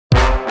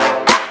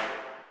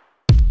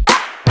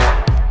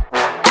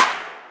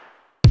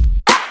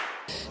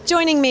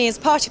Joining me is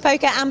Party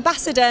Poker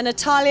Ambassador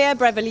Natalia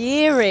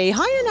Breviglieri.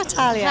 Hiya,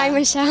 Natalia. Hi,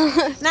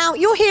 Michelle. Now,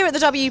 you're here at the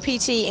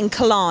WPT in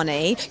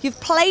Killarney. You've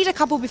played a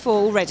couple before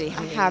already,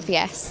 haven't you? I have,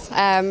 yes.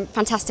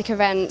 Fantastic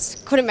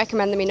events. Couldn't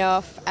recommend them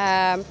enough.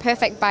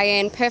 Perfect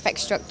buy-in, perfect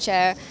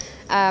structure.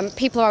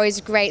 People are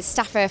always great.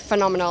 Staff are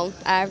phenomenal.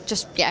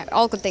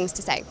 All good things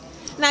to say.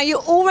 Now, you're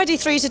already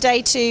through to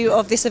day 2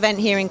 of this event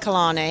here in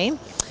Killarney.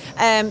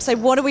 So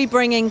what are we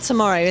bringing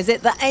tomorrow? Is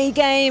it the A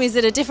game? Is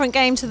it a different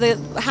game to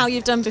how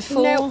you've done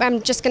before? No,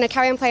 I'm just going to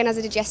carry on playing as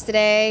I did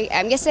yesterday.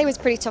 Yesterday was a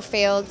pretty tough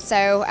field,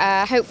 so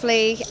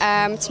hopefully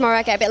tomorrow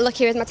I get a bit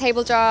lucky with my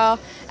table draw.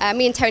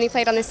 Me and Tony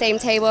played on the same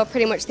table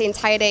pretty much the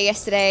entire day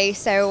yesterday,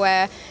 so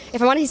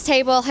if I'm on his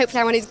table,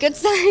 hopefully I'm on his good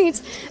side.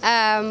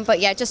 But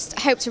yeah, just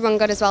hope to run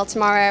good as well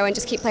tomorrow and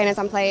just keep playing as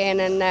I'm playing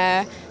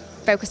and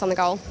focus on the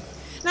goal.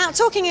 Now,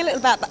 talking a little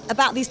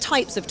about these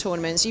types of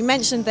tournaments, you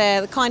mentioned there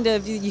the kind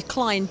of your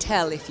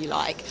clientele, if you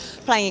like,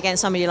 playing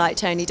against somebody like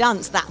Tony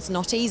Dunst, that's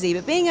not easy.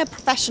 But being a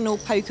professional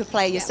poker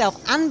player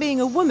yourself and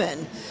being a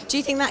woman, do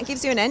you think that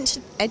gives you an edge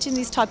in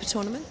these type of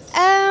tournaments?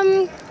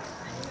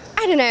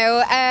 I don't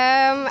know.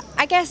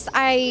 I guess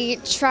I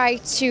try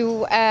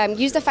to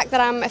use the fact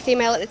that I'm a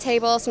female at the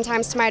table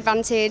sometimes to my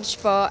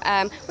advantage, but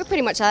we're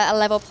pretty much a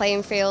level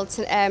playing field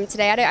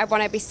today. I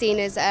want to be seen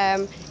as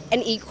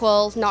an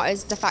equal, not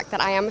as the fact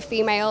that I am a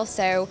female,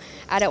 so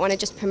I don't want to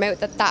just promote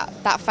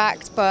that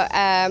fact, but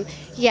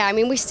yeah, I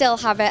mean, we still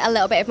have a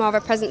little bit more of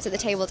a presence at the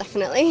table,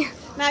 definitely.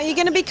 Now, you're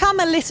going to become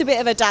a little bit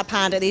of a dab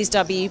hand at these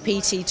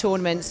WPT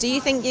tournaments. Do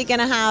you think you're going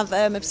to have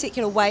a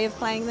particular way of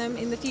playing them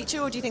in the future,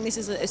 or do you think this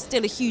is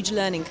still a huge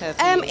learning curve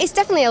for you? It's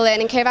definitely a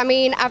learning curve. I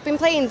mean, I've been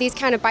playing these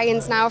kind of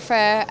buy-ins now for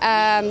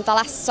the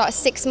last sort of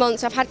 6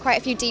 months. I've had quite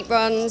a few deep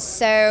runs,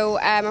 so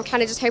I'm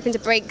kind of just hoping to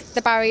break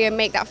the barrier and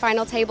make that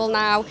final table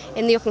now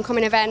in the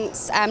up-and-coming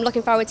events. I'm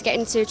looking forward to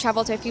getting to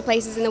travel to a few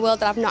places in the world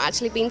that I've not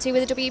actually been to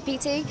with the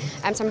WPT,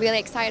 so I'm really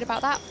excited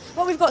about that.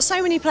 Well, we've got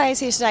so many players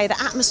here today,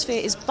 the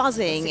atmosphere is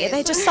buzzing.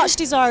 They're just such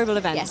desirable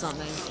events, yes. Aren't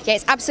they? Yeah,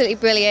 it's absolutely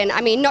brilliant.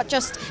 I mean, not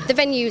just the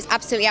venue's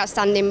absolutely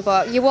outstanding,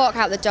 but you walk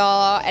out the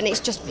door and it's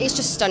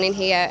just stunning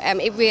here.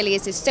 It really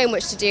is. There's so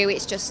much to do.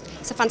 It's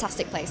a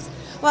fantastic place.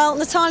 Well,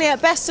 Natalia,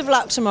 best of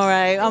luck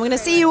tomorrow. I'm going to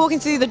see you walking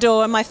through the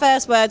door, and my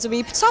first words will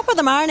be top of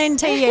the morning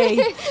to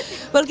you.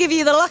 We'll give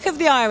you the luck of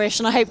the Irish,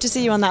 and I hope to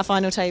see you on that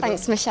final table.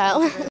 Thanks,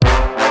 Michelle.